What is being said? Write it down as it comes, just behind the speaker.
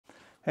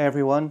Hey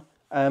everyone,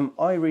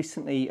 I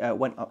recently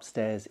went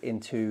upstairs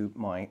into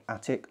my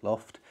attic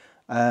loft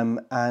and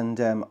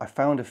I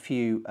found a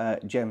few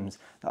gems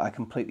that I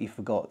completely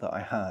forgot that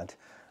I had.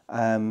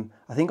 I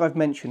think I've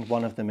mentioned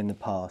one of them in the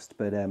past,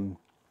 but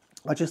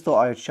I just thought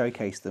I would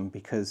showcase them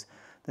because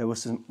there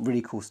was some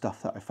really cool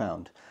stuff that I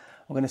found.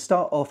 I'm going to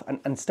start off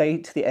and stay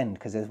to the end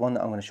because there's one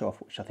that I'm going to show off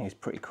which I think is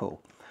pretty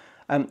cool.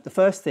 The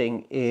first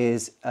thing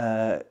is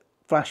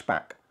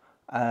flashback.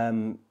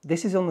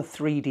 This is on the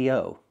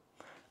 3DO.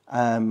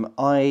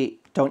 I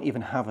don't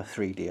even have a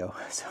 3DO,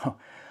 so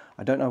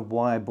I don't know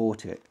why I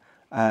bought it,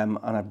 and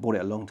I bought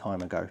it a long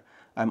time ago.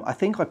 I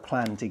think I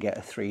plan to get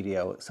a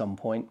 3DO at some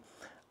point,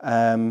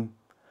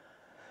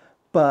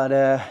 but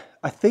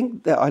I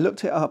think that I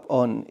looked it up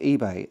on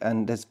eBay,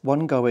 and there's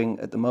one going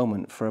at the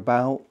moment for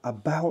about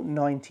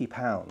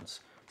 £90.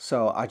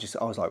 So I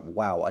was like,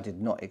 wow, I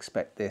did not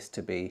expect this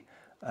to be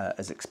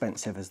as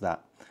expensive as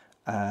that.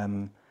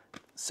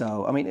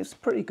 So I mean, it's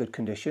pretty good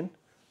condition.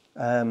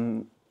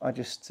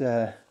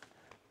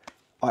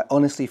 I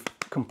honestly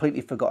completely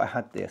forgot I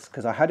had this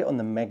because I had it on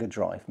the Mega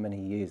Drive many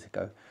years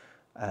ago,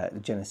 the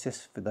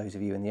Genesis, for those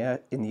of you in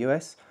the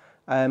US.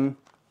 And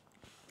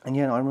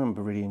yeah, I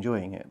remember really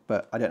enjoying it,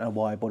 but I don't know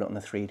why I bought it on the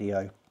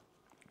 3DO.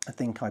 I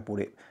think I bought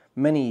it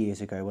many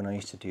years ago when I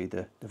used to do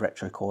the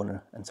Retro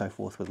Corner and so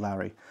forth with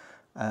Larry.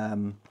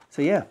 So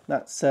yeah,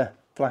 that's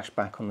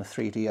flashback on the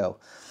 3DO.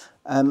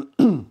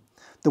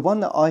 The one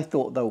that I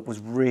thought though was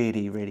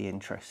really, really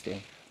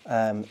interesting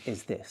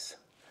is this.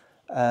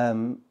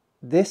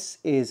 This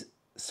is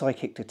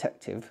Psychic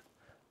Detective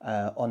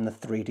on the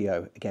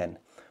 3DO again.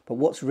 But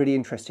what's really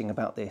interesting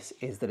about this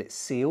is that it's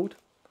sealed.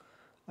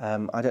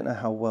 I don't know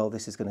how well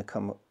this is going to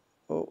come.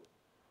 Oh,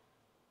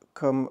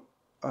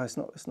 it's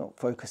not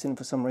focusing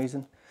for some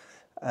reason.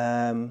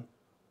 I'll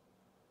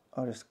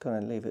just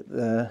kind of leave it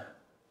there.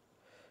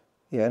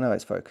 Yeah, no,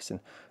 it's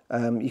focusing.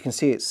 You can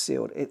see it's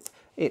sealed.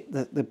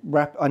 The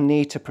wrap. I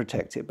need to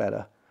protect it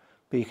better,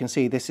 but you can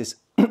see this is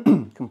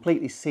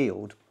completely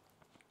sealed.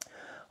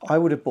 I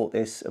would have bought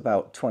this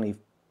about 20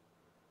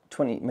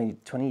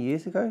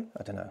 years ago.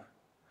 I don't know.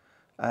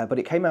 But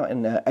it came out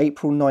in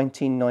April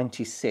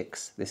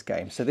 1996, this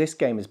game. So this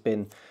game has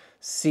been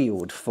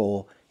sealed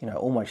for,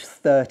 almost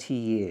 30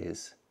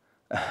 years.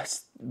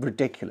 It's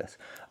ridiculous.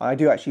 I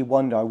do actually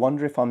wonder, I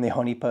wonder if I'm the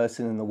only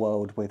person in the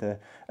world with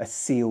a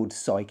sealed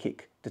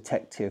Psychic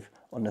Detective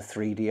on the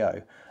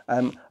 3DO.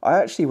 I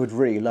actually would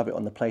really love it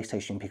on the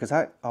PlayStation because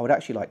I would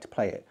actually like to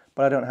play it,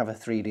 but I don't have a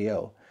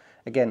 3DO.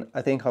 Again,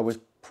 I think I was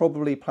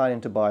probably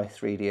planning to buy a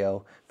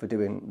 3DO for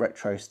doing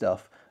retro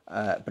stuff,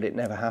 but it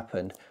never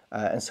happened.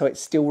 And so it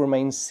still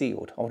remains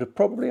sealed. I would have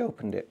probably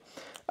opened it.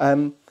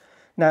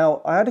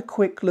 Now, I had a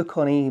quick look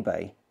on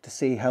eBay to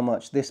see how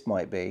much this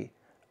might be,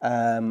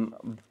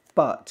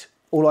 but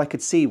all I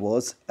could see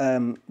was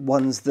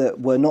ones that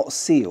were not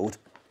sealed,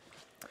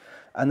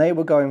 and they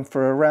were going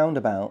for around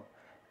about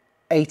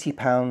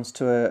 £80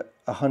 to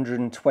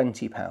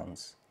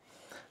 £120.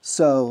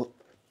 So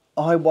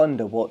I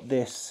wonder what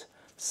this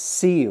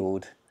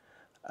sealed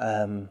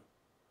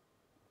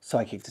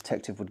Psychic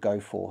Detective would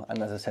go for.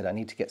 And as I said, I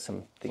need to get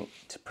something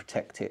to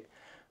protect it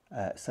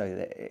so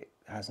that it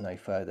has no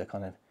further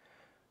kind of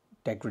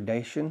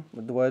degradation,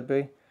 would the word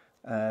be?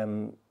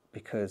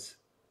 Because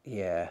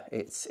yeah,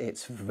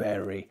 it's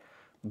very,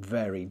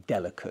 very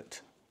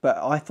delicate. But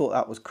I thought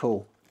that was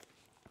cool.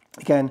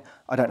 Again,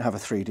 I don't have a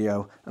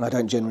 3DO, and I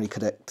don't generally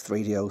collect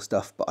 3DO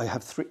stuff, but I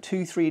have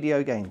two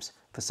 3DO games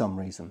for some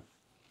reason.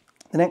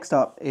 The next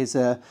up is,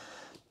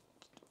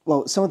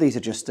 well, some of these are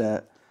just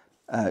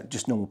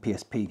normal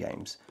PSP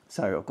games.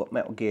 So I've got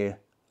Metal Gear.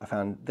 I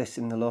found this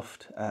in the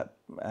loft,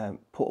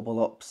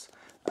 Portable Ops.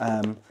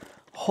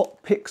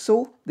 Hot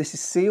Pixel, this is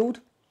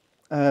sealed.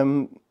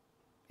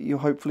 You'll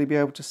hopefully be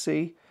able to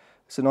see.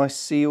 It's a nice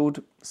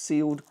sealed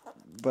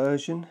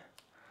version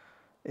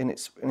in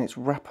its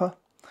wrapper.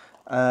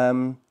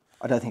 I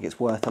don't think it's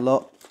worth a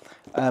lot.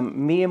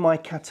 Me and My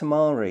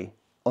Katamari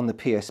on the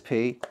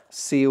PSP,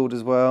 sealed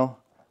as well.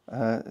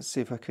 Let's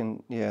see if I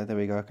can, yeah, there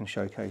we go, I can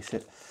showcase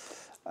it.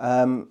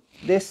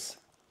 This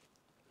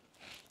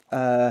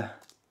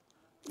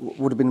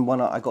would have been one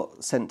I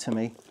got sent to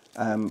me,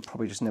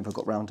 probably just never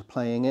got round to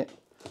playing it.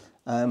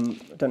 I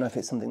don't know if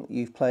it's something that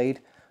you've played.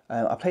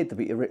 I played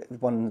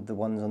one of the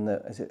ones on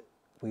the, is it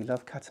We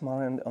Love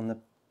Katamari on the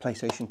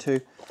PlayStation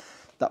 2.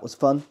 That was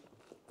fun.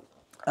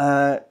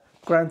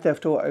 Grand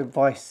Theft Auto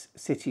Vice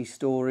City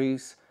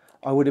Stories.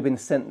 I would have been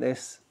sent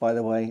this, by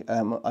the way.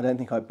 I don't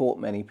think I bought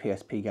many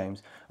PSP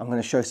games. I'm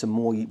going to show some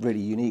more really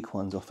unique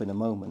ones off in a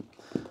moment.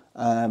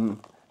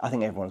 I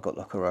think everyone's got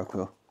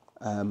Loco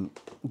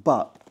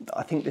but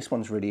I think this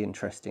one's really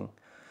interesting.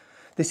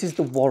 This is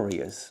The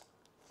Warriors,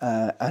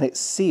 and it's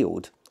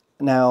sealed.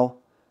 Now,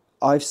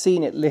 I've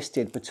seen it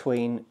listed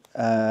between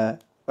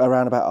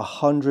around about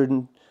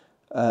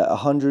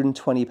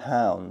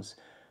 £120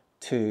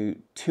 to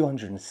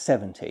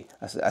 270.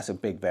 That's a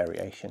big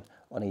variation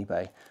on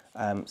eBay.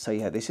 So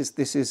yeah, this is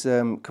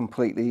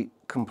completely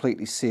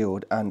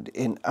sealed and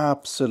in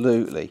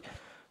absolutely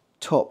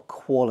top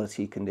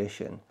quality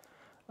condition.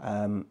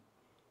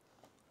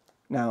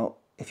 Now,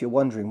 if you're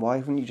wondering, why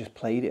haven't you just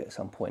played it at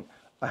some point?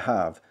 I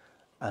have,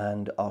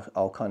 and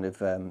I'll kind of,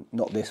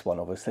 not this one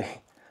obviously,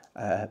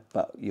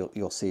 but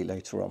you'll see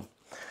later on.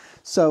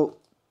 So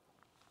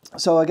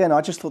again,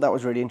 I just thought that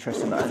was really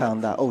interesting that I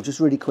found that. Oh,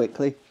 just really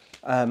quickly,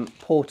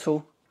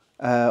 Portal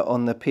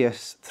on the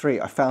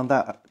PS3. I found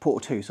that, Portal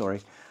 2,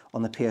 sorry,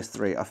 on the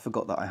PS3. I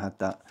forgot that I had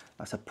that.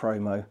 That's a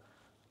promo.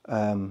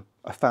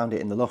 I found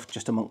it in the loft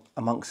just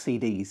amongst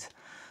CDs.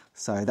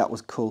 So that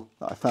was cool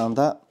that I found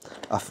that.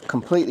 I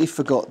completely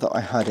forgot that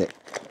I had it.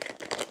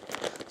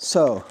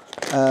 So,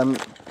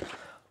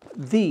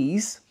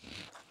 these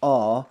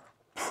are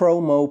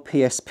promo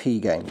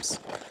PSP games.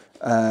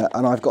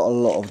 And I've got a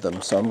lot of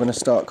them. So I'm going to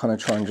start kind of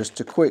trying just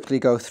to quickly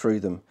go through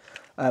them.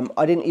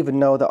 I didn't even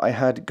know that I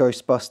had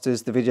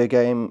Ghostbusters, the video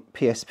game,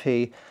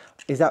 PSP.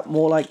 Is that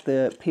more like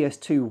the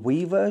PS2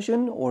 Wii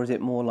version? Or is it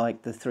more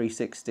like the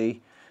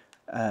 360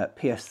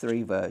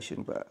 PS3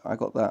 version? But I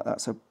got that.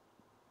 That's a...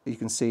 You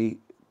can see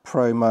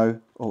promo.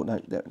 Oh no,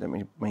 let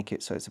me make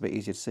it so it's a bit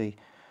easier to see.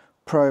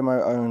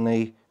 Promo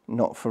only,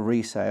 not for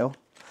resale.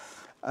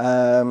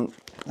 Let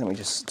me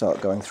just start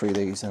going through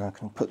these and I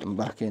can put them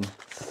back in.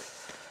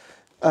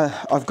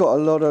 I've got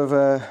a lot of,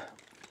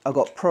 I've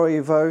got Pro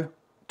Evo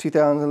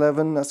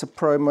 2011, that's a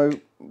promo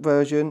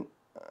version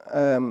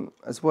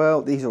as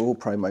well. These are all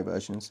promo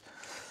versions.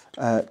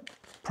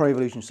 Pro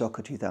Evolution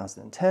Soccer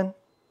 2010.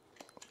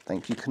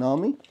 Thank you,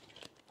 Konami.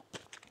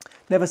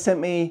 Never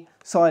sent me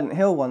Silent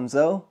Hill ones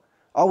though.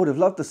 I would have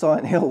loved the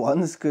Silent Hill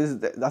ones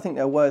because I think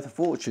they're worth a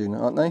fortune,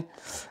 aren't they?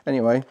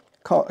 Anyway,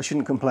 I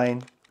shouldn't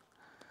complain.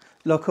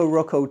 Loco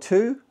Roco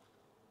 2,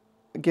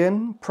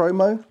 again,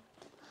 promo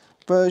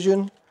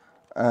version.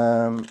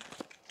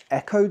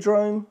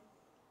 Echodrome.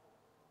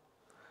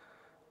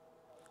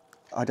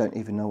 I don't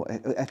even know what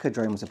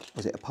Echodrome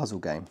was it a puzzle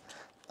game?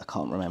 I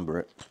can't remember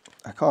it.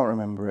 I can't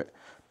remember it.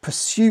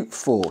 Pursuit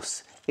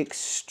Force,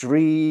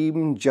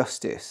 Extreme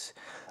Justice.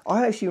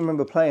 I actually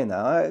remember playing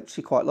that. I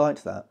actually quite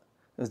liked that.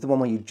 It was the one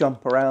where you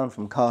jump around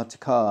from car to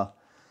car,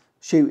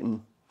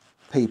 shooting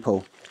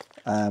people.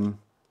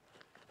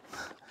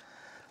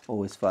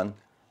 Always fun.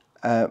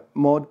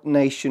 Mod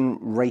Nation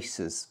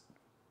Racers.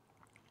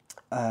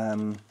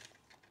 I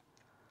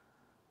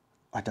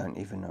don't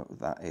even know what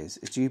that is.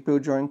 Do you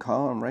build your own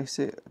car and race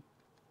it?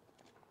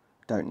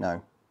 Don't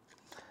know.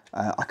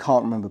 I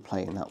can't remember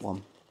playing that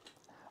one.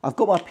 I've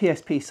got my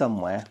PSP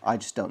somewhere. I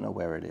just don't know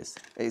where it is.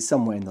 It's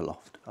somewhere in the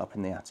loft, up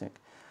in the attic.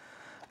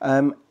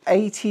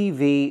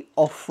 ATV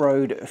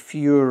Off-Road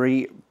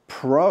Fury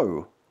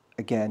Pro.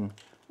 Again.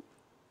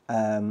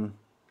 I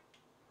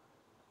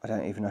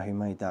don't even know who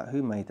made that.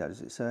 Who made that,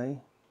 does it say?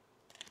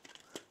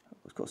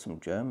 It's got some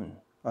German.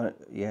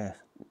 Yeah.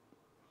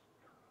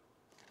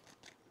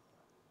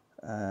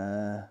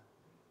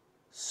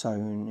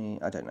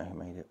 Sony. I don't know who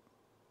made it.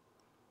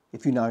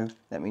 If you know,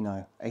 let me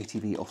know.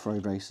 ATV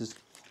Off-Road Racers.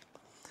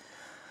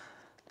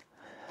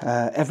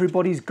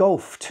 Everybody's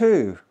Golf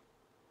 2.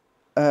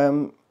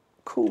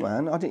 Cool,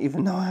 man. I didn't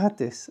even know I had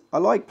this. I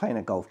like playing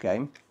a golf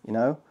game, you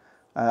know.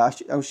 I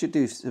should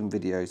do some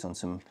videos on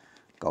some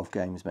golf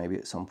games maybe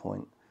at some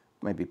point.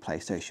 Maybe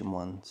PlayStation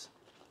ones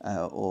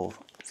or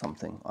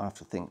something. I have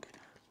to think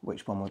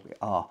which one would be.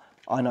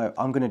 I know.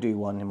 I'm going to do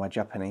one in my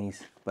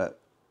Japanese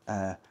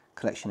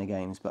collection of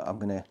games, but I'm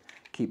going to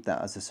keep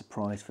that as a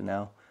surprise for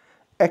now.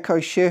 Echo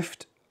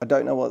Shift. I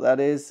don't know what that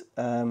is.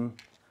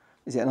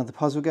 Is it another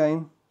puzzle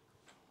game?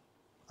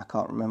 I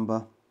can't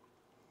remember.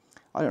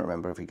 I don't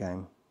remember every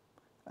game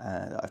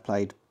that I've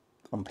played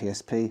on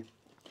PSP.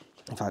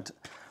 In fact,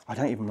 I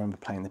don't even remember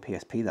playing the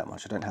PSP that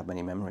much. I don't have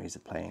many memories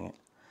of playing it.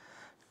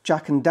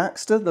 Jack and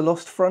Daxter, The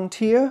Lost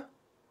Frontier.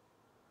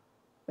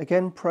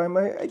 Again,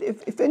 promo.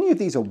 If any of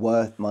these are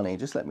worth money,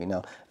 just let me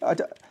know. I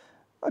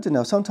don't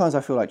know. Sometimes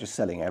I feel like just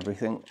selling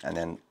everything, and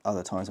then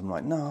other times I'm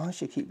like, no, I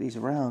should keep these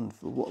around.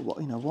 What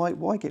you know?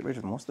 Why get rid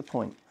of them? What's the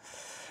point?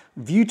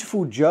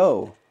 Beautiful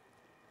Joe.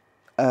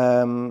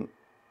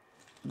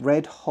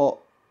 Red Hot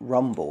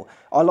Rumble.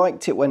 I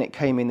liked it when it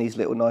came in these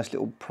nice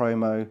little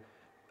promo.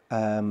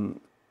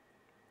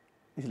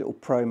 These little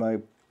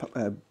promo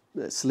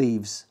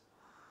sleeves.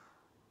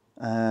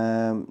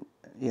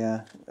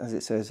 Yeah, as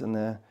it says in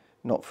there,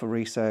 not for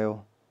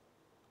resale.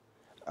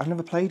 I've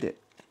never played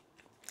it.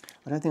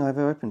 I don't think I've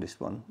ever opened this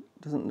one.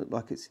 It doesn't look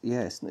like it's,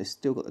 yes, it's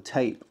still got the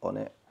tape on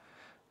it,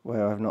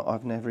 where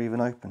I've never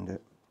even opened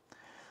it.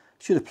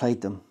 Should have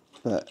played them,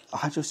 but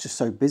I was just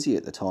so busy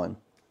at the time.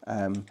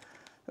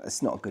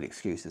 It's not a good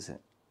excuse, is it?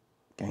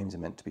 Games are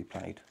meant to be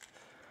played.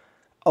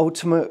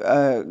 Ultimate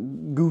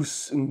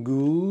Goose and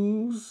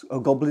Ghouls,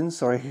 or Goblins,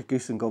 sorry,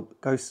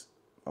 Ghosts,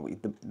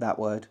 that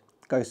word,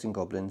 Ghosts and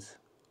Goblins,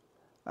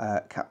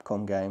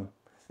 Capcom game.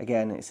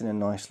 Again, it's in a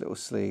nice little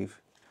sleeve.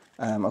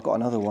 I've got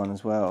another one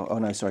as well. Oh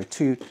no, sorry,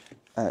 two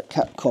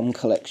Capcom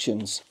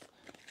collections,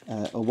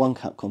 or one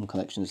Capcom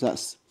collections.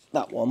 That's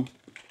that one.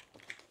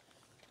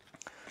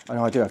 Oh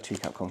no, I do have two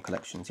Capcom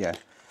collections, yeah.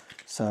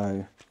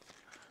 So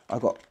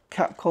I've got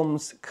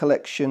Capcom's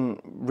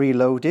collection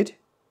Reloaded.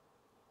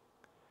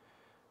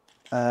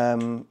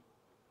 Oh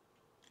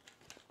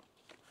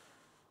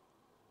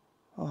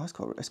Oh,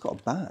 it's got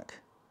a back.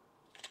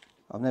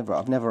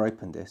 I've never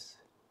opened this.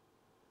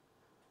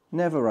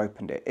 Never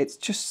opened it. It's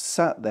just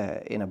sat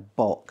there in a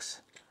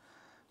box,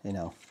 you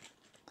know.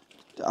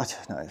 I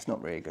don't know. It's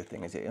not really a good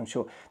thing, is it? I'm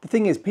sure. The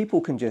thing is, people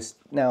can just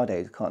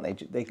nowadays, can't they?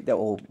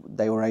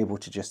 They were able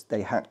to just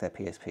hack their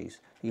PSPs.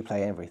 You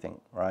play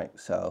everything, right?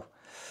 So,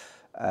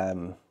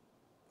 I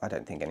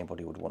don't think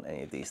anybody would want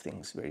any of these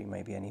things really,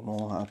 maybe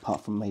anymore,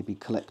 apart from maybe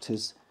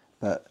collectors.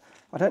 But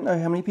I don't know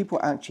how many people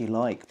actually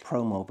like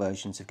promo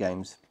versions of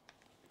games.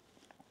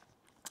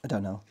 I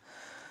don't know.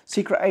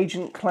 Secret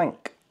Agent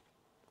Clank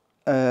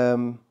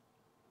on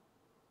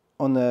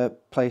the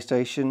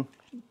PlayStation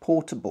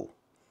Portable.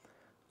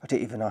 I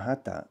didn't even know I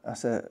had that.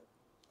 That's a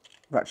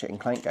Ratchet and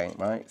Clank game,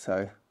 right?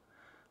 So,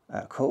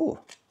 cool.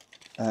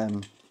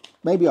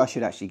 Maybe I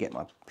should actually get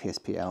my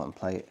PSP out and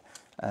play it.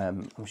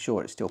 I'm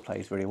sure it still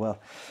plays really well.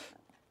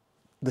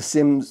 The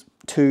Sims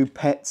 2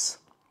 Pets.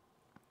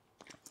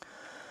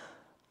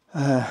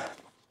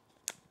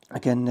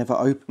 Again, never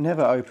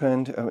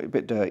opened. A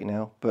bit dirty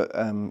now, but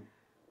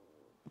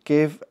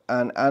give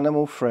an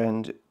animal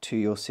friend to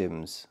your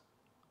Sims.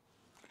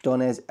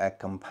 Donnez un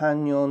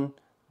compagnon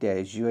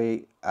de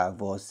jouer à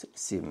vos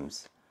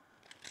Sims.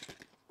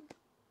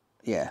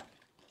 Yeah.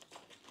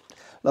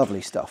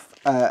 Lovely stuff.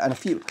 And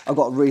I've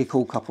got a really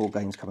cool couple of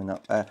games coming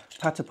up.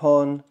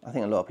 Patapon, I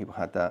think a lot of people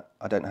had that.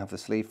 I don't have the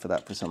sleeve for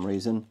that for some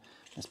reason.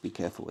 Let's be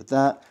careful with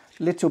that.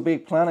 Little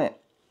Big Planet.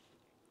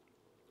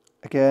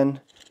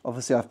 Again,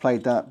 obviously I've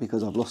played that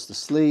because I've lost the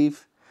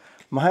sleeve.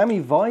 Miami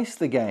Vice,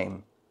 the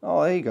game.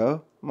 Oh, there you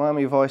go.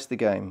 Miami Vice, the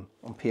game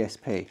on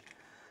PSP.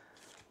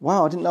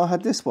 Wow, I didn't know I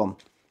had this one.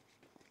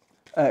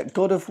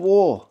 God of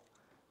War,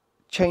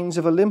 Chains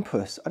of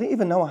Olympus. I didn't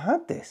even know I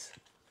had this.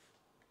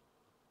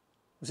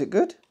 Was it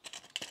good?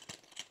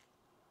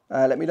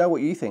 Let me know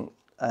what you think.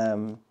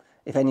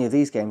 If any of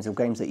these games are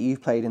games that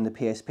you've played in the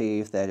PSP,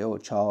 if they're your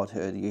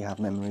childhood, you have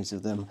memories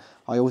of them.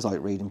 I always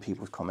like reading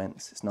people's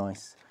comments. It's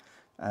nice,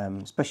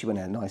 especially when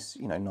they're nice,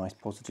 nice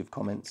positive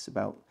comments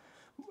about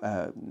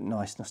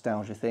nice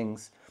nostalgia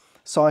things.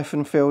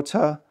 Siphon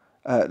Filter,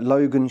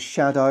 Logan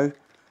Shadow.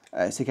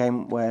 It's a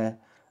game where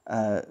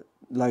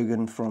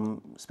Logan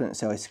from Splinter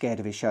Cell is scared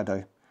of his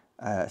shadow,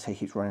 so he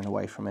keeps running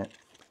away from it.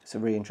 It's a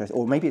really interesting,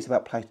 or maybe it's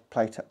about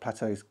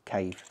Plato's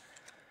cave.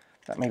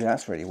 Maybe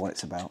that's really what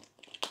it's about.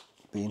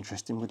 Be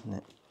interesting, wouldn't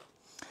it?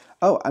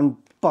 Oh, and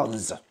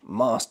Buzz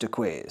Master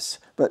Quiz.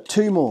 But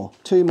two more.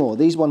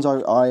 These ones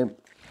I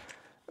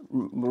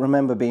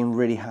remember being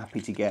really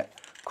happy to get.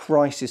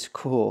 Crisis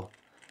Core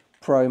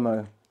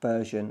promo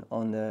version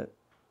on the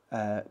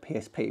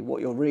PSP.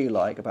 What you'll really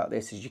like about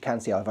this is you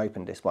can see I've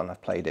opened this one.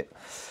 I've played it.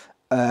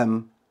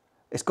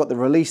 It's got the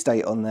release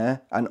date on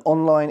there, and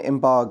online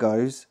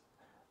embargoes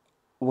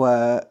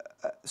were...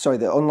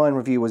 the online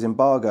review was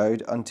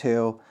embargoed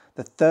until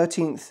the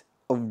 13th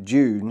of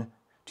June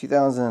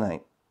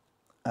 2008.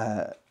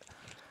 It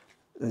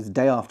was the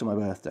day after my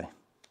birthday.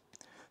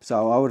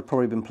 So I would have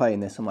probably been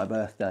playing this on my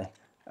birthday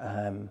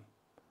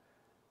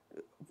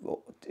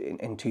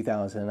in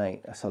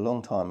 2008. That's a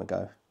long time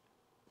ago.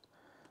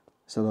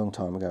 It's a long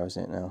time ago,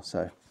 isn't it now?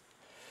 So,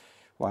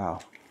 wow.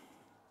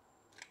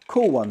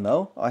 Cool one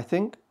though, I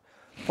think.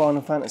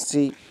 Final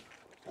Fantasy.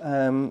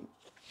 And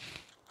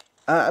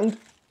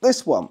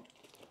this one.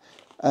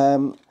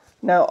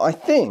 Now, I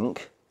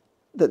think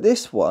that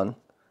this one...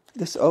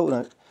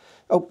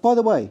 Oh, by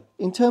the way,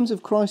 in terms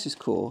of Crisis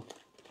Core,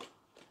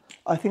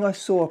 I think I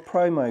saw a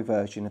promo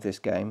version of this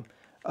game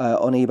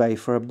on eBay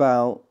for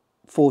about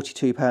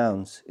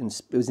 £42.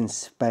 It was in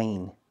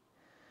Spain.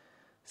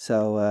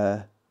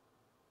 So,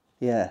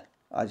 yeah,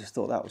 I just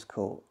thought that was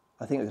cool.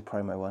 I think it was a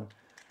promo one.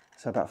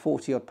 So about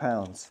 40 odd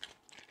pounds.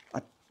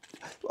 I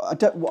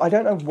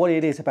don't know what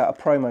it is about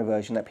a promo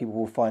version that people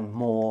will find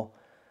more,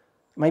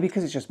 maybe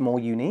because it's just more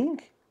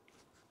unique.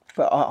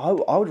 But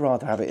I would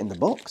rather have it in the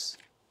box,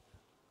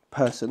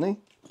 personally.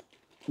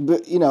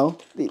 But,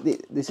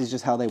 this is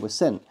just how they were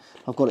sent.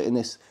 I've got it in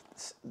this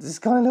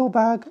kind of little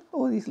bag,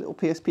 all these little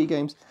PSP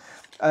games.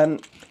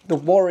 The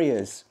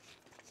Warriors.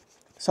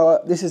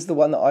 So this is the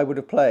one that I would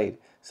have played.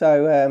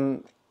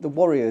 So the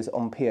Warriors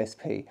on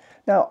PSP.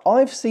 Now,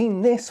 I've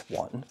seen this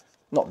one,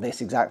 not this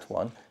exact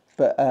one,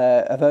 but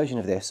a version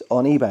of this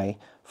on eBay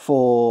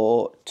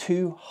for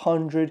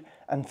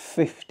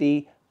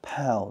 £250.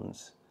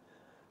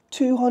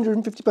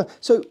 £250.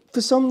 So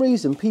for some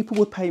reason, people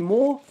would pay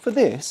more for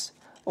this,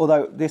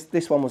 although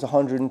this one was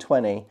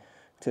 120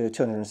 to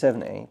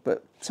 270,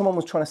 but someone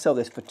was trying to sell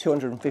this for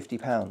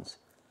 £250.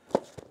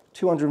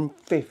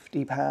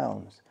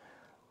 £250.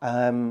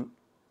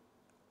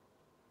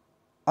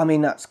 I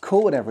mean, that's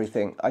cool and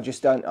everything. I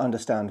just don't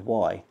understand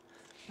why.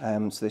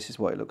 So this is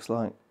what it looks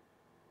like.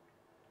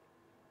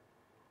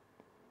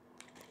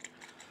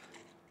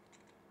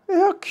 They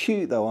are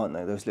cute though, aren't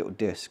they, those little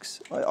discs?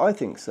 I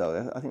think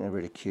so. I think they're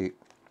really cute.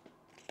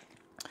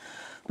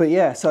 But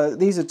yeah, so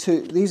these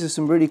are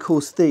some really cool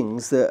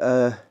things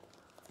that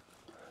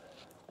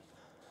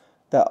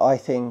I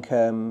think.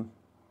 I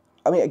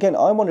mean, again,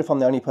 I wonder if I'm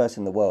the only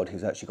person in the world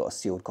who's actually got a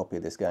sealed copy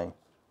of this game.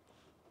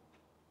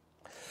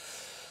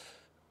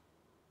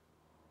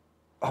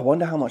 I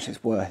wonder how much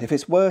it's worth. If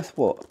it's worth,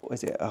 what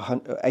is it,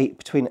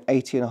 between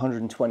 80 and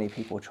 120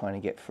 people trying to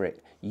get for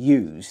it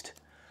used,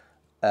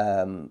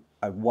 I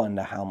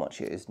wonder how much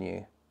it is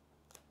new.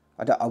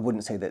 I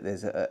wouldn't say that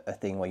there's a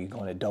thing where you're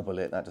going to double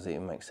it. That doesn't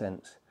even make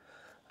sense.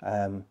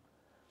 I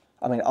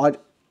mean,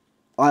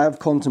 I have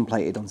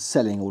contemplated on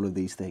selling all of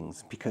these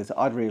things because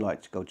I'd really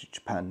like to go to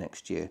Japan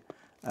next year.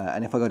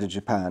 And if I go to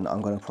Japan,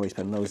 I'm going to probably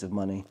spend loads of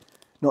money.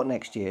 Not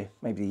next year,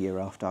 maybe the year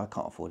after. I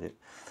can't afford it.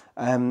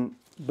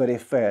 But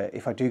if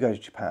I do go to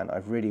Japan, I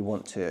really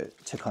want to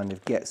kind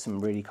of get some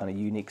really kind of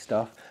unique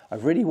stuff. I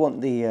really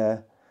want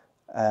the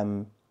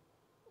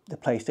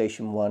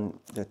PlayStation 1,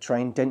 the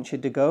train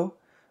denture to go,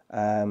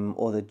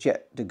 or the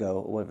jet to go,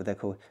 or whatever they're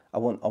called. I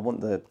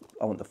want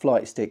the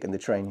flight stick and the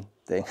train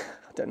thing.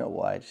 I don't know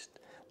why, just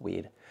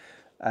weird.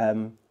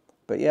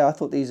 But yeah, I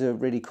thought these are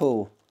really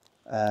cool.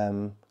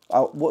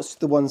 What's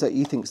the ones that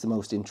you think's the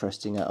most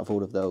interesting out of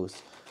all of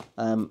those?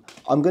 I'm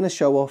going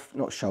to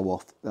not show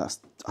off.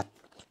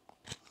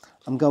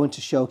 I'm going to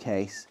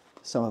showcase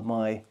some of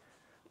my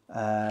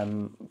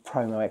promo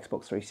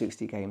Xbox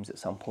 360 games at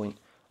some point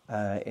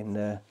in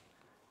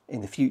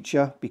the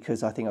future,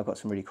 because I think I've got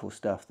some really cool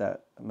stuff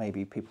that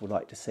maybe people would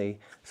like to see.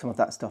 Some of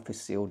that stuff is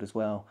sealed as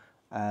well.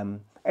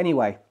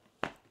 Anyway,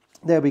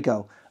 there we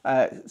go.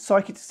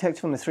 Psychic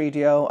Detective on the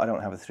 3DO. I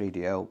don't have a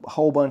 3DO. A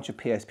whole bunch of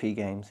PSP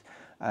games.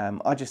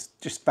 I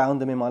just found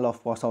them in my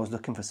loft whilst I was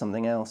looking for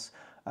something else.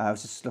 I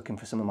was just looking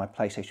for some of my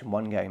PlayStation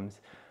 1 games.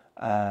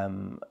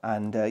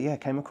 Yeah,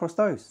 came across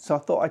those. So I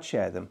thought I'd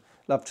share them.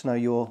 Love to know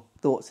your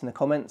thoughts in the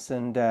comments,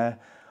 and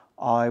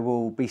I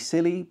will be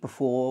silly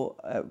before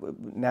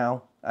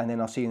now, and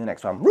then I'll see you in the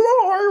next one.